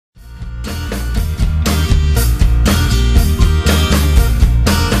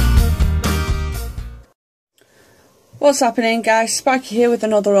What's happening, guys? Spiky here with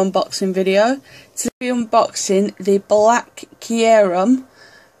another unboxing video. Today we're unboxing the Black Kyurem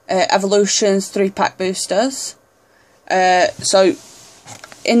Evolutions 3-pack boosters. So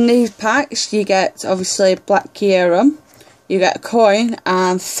in these packs you get obviously Black Kyurem, you get a coin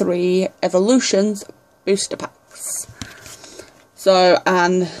and 3 Evolutions booster packs. So,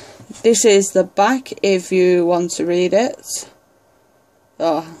 and this is the back if you want to read it.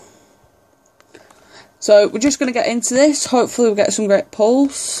 So we're just going to get into this. Hopefully we'll get some great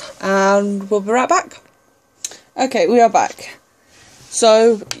pulls and we'll be right back. Okay, we are back.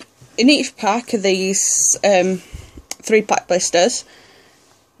 So in each pack of these 3-pack blisters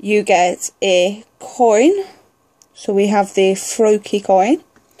you get a coin. So we have the Froakie coin.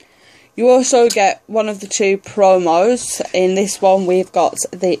 You also get one of the 2 promos. In this one we've got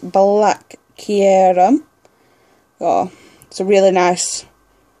the Black Kyurem. Oh, it's a really nice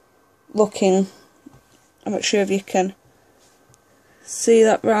looking. I'm not sure if you can see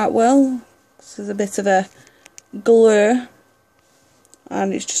that right well. There's a bit of a glare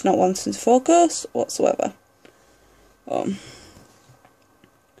and it's just not wanting to focus whatsoever.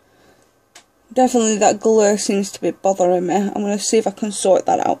 Definitely that glare seems to be bothering me. I'm going to see if I can sort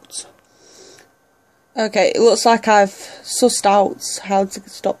that out. Okay, it looks like I've sussed out how to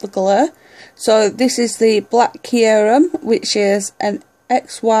stop the glare. So this is the Black Kyurem, which is an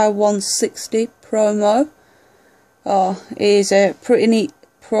XY160 promo. It is a pretty neat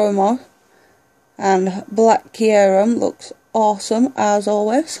promo, and Black Kyurem looks awesome as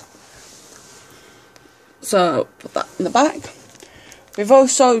always. So put that in the back. We've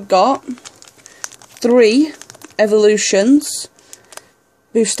also got 3 Evolutions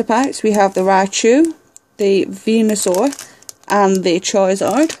booster packs. We have the Raichu, the Venusaur and the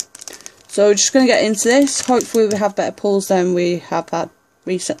Charizard. So we're just going to get into this. Hopefully we have better pulls than we have had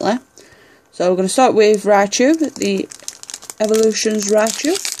recently. So we're going to start with Raichu, the Evolutions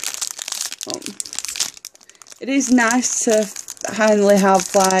Raichu. It is nice to finally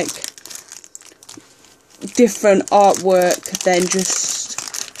have like different artwork than just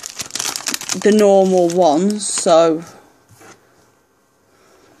the normal ones. So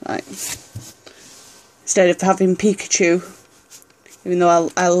like instead of having Pikachu, even though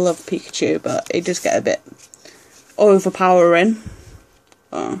I love Pikachu, but it does get a bit overpowering.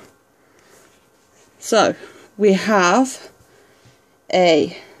 So we have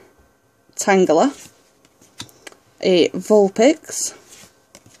a Tangela, a Vulpix,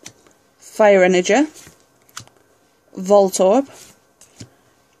 Fire Energy, Voltorb,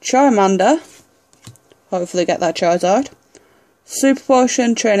 Charmander, hopefully get that Charizard, Super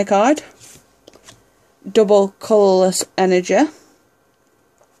Potion Trainer card, Double Colourless Energy,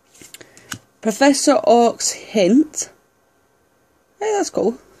 Professor Oak's Hint. Hey, that's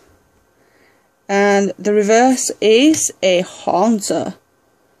cool. And the reverse is a Haunter.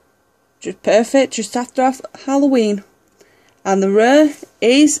 Just perfect, just after Halloween. And the rare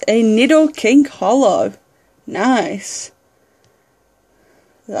is a Nidoking Hollow. Nice.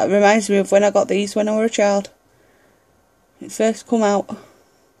 That reminds me of when I got these when I was a child. It first come out.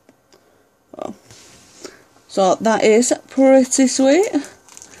 So that is pretty sweet.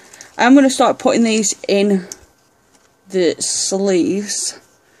 I'm going to start putting these in the sleeves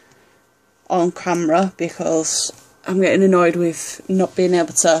on camera because I'm getting annoyed with not being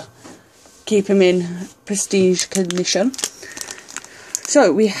able to keep them in prestige condition.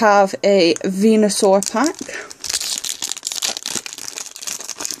 So we have a Venusaur pack.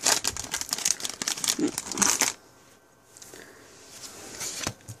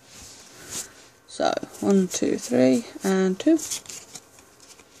 So 1, 2, 3 and 2.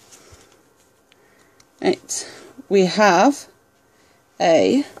 Right. We have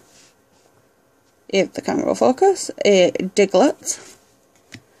a, if the camera will focus, a Diglett,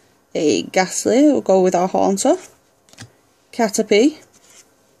 a Ghastly, we'll go with our Haunter, Caterpie,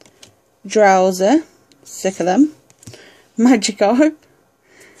 Drowsy, sick of them, Magikarp,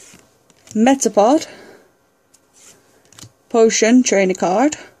 Metapod, Potion Trainer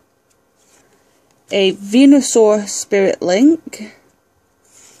card, a Venusaur Spirit Link,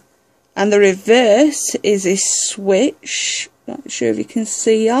 and the reverse is a Switch. Not sure if you can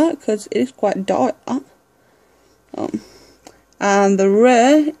see that because it is quite dark. And the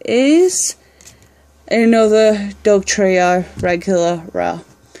rare is another Dog Trio regular rare.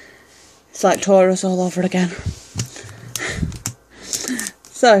 It's like Taurus all over again.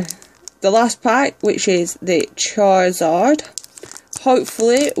 So the last pack, which is the Charizard.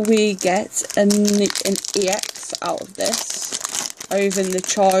 Hopefully we get an EX out of this, or even the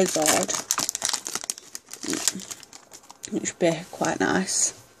Charizard. Which would be quite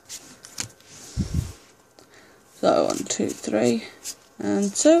nice. So 1, 2, 3,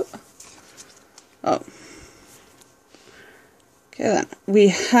 and 2. Oh. Okay then. We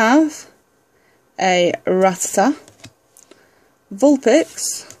have a Rattata,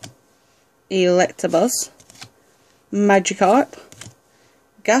 Vulpix, Electabuzz, Magikarp,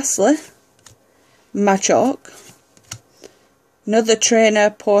 Ghastly, Machop, another Trainer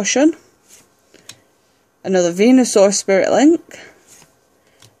Potion, another Venusaur Spirit Link,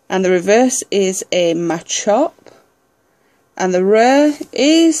 and the reverse is a Machop, and the rare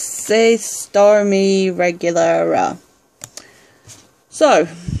is a Stormy Regular. So,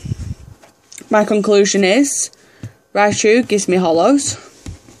 my conclusion is, Raichu gives me hollows.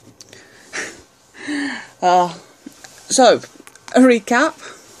 So, a recap.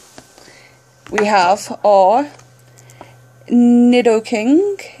 We have our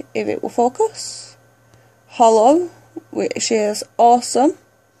Nidoking, if it will focus, hollow, which is awesome.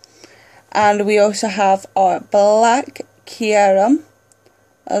 And we also have our black Kyurem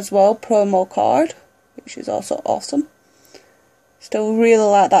as well, promo card, which is also awesome. Still really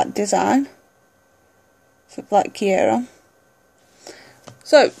like that design for black Kyurem.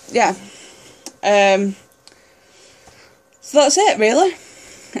 So yeah, so that's it really.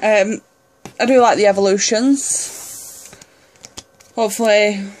 I do like the evolutions.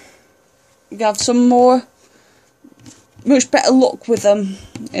 Hopefully we have some much better luck with them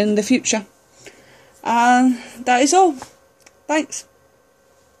in the future. And that is all. Thanks.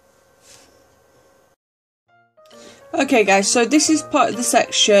 Okay guys, so this is part of the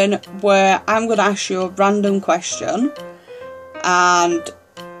section where I'm going to ask you a random question, and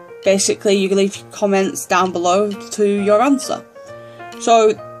basically you can leave your comments down below to your answer.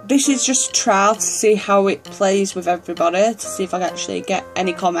 So this is just a trial to see how it plays with everybody, to see if I can actually get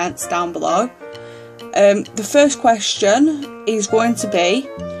any comments down below. The first question is going to be,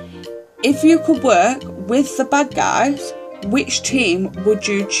 if you could work with the bad guys, which team would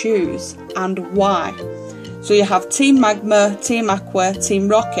you choose and why? So you have Team Magma, Team Aqua, Team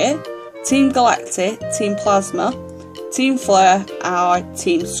Rocket, Team Galactic, Team Plasma, Team Flare, or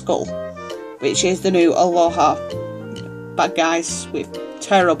Team Skull, which is the new Aloha bad guys with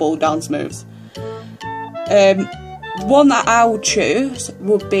terrible dance moves. One that I would choose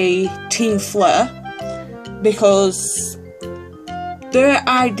would be Team Flare, because their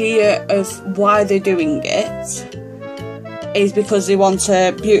idea of why they're doing it is because they want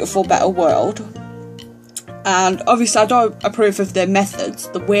a beautiful, better world. And obviously I don't approve of their methods,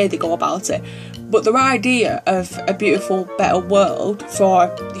 the way they go about it, but their idea of a beautiful, better world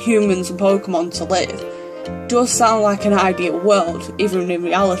for humans and Pokemon to live does sound like an ideal world, even in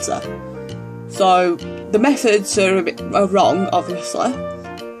reality. So the methods are wrong, obviously,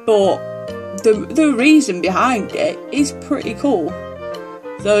 but the reason behind it is pretty cool.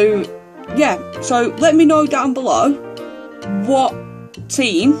 So yeah, so let me know down below what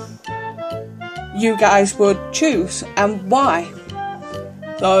team you guys would choose and why.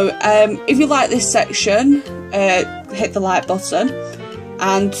 So if you like this section, hit the like button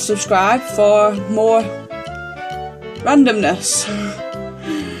and subscribe for more randomness.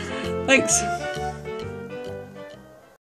 Thanks.